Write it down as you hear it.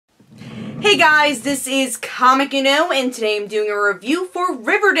Hey guys, this is Comic Uno, and today I'm doing a review for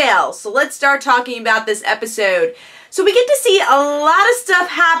Riverdale. So let's start talking about this episode. So we get to see a lot of stuff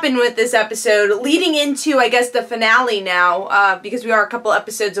happen with this episode, leading into, I guess, the finale now, because we are a couple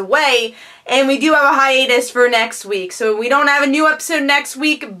episodes away, and we do have a hiatus for next week. So we don't have a new episode next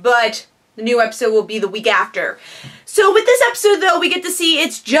week, but the new episode will be the week after. So with this episode, though, we get to see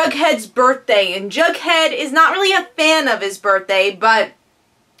it's Jughead's birthday, and Jughead is not really a fan of his birthday, but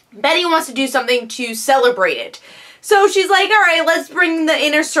Betty wants to do something to celebrate it. So she's like, alright, let's bring the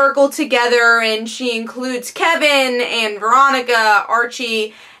inner circle together, and she includes Kevin and Veronica,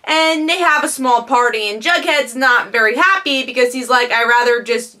 Archie, and they have a small party, and Jughead's not very happy because he's like, I'd rather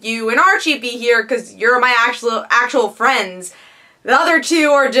just you and Archie be here because you're my actual friends. The other two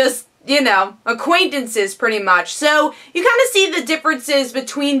are just, you know, acquaintances pretty much. So you kind of see the differences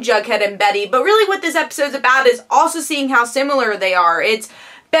between Jughead and Betty, but really what this episode's about is also seeing how similar they are. It's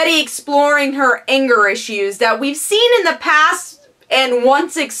Betty exploring her anger issues that we've seen in the past and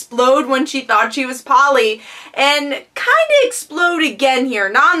once explode when she thought she was Polly, and kind of explode again here.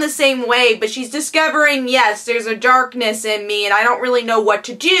 Not in the same way, but she's discovering, yes, there's a darkness in me and I don't really know what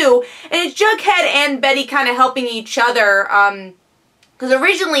to do. And it's Jughead and Betty kind of helping each other, because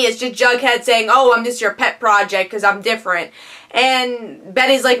originally it's just Jughead saying, oh, I'm just your pet project because I'm different. And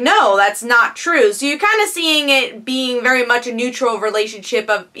Betty's like, no, that's not true. So you're kind of seeing it being very much a neutral relationship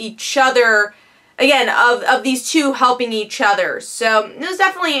of each other, again, of these two helping each other. So it was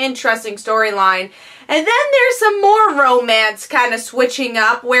definitely an interesting storyline. And then there's some more romance kind of switching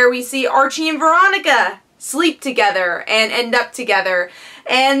up where we see Archie and Veronica sleep together and end up together.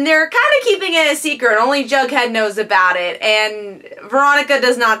 And they're kind of keeping it a secret. Only Jughead knows about it. And Veronica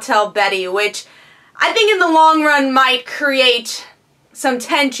does not tell Betty, which I think in the long run might create some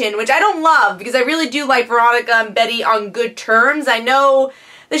tension, which I don't love because I really do like Veronica and Betty on good terms. I know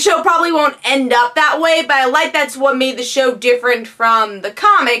the show probably won't end up that way, but I like that's what made the show different from the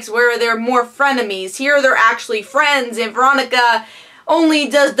comics where they're more frenemies. Here they're actually friends, and Veronica only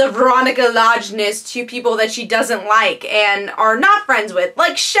does the Veronica Lodgeness to people that she doesn't like and are not friends with.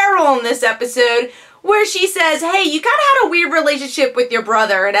 Like Cheryl in this episode, where she says, hey, you kind of had a weird relationship with your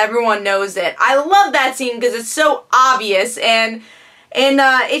brother and everyone knows it. I love that scene because it's so obvious, and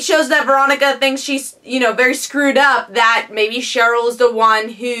it shows that Veronica thinks she's, you know, very screwed up, that maybe Cheryl's the one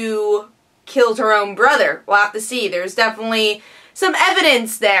who killed her own brother. We'll have to see. There's definitely some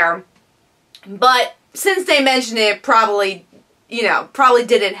evidence there. But since they mentioned it, probably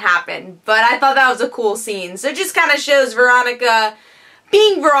didn't happen. But I thought that was a cool scene. So it just kind of shows Veronica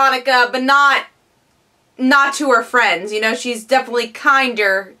being Veronica, but not to her friends. You know, she's definitely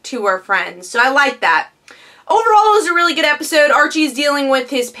kinder to her friends. So I like that. Overall, it was a really good episode. Archie's dealing with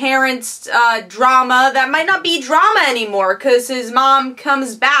his parents' drama that might not be drama anymore because his mom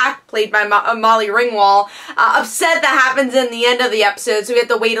comes back, played by Molly Ringwald, upset that happens in the end of the episode, so we have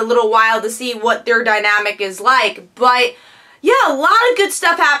to wait a little while to see what their dynamic is like. But yeah, a lot of good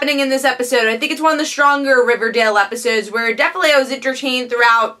stuff happening in this episode. I think it's one of the stronger Riverdale episodes where definitely I was entertained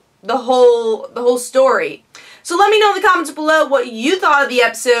throughout the whole story. So let me know in the comments below what you thought of the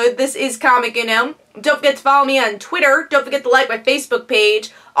episode. This is Comic Uno. Don't forget to follow me on Twitter. Don't forget to like my Facebook page.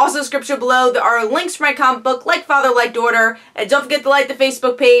 Also, description below, there are links for my comic book, Like Father, Like Daughter. And don't forget to like the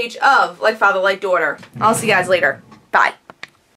Facebook page of Like Father, Like Daughter. I'll see you guys later. Bye.